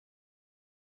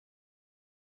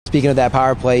Speaking of that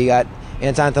power play, you got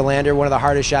Anton Thelander, one of the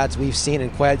hardest shots we've seen in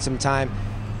quite some time.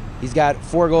 He's got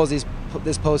 4 goals this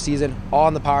postseason, all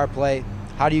on the power play.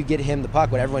 How do you get him the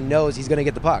puck when everyone knows he's going to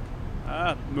get the puck?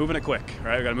 Moving it quick,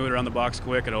 right? We got to move it around the box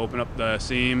quick and open up the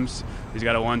seams. He's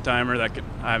got a one-timer that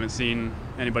I haven't seen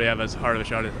anybody have as hard of a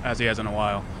shot as he has in a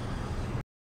while.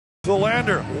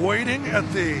 Thelander waiting at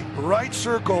the right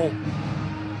circle,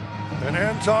 and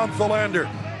Anton Thelander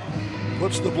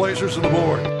puts the Blazers on the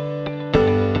board.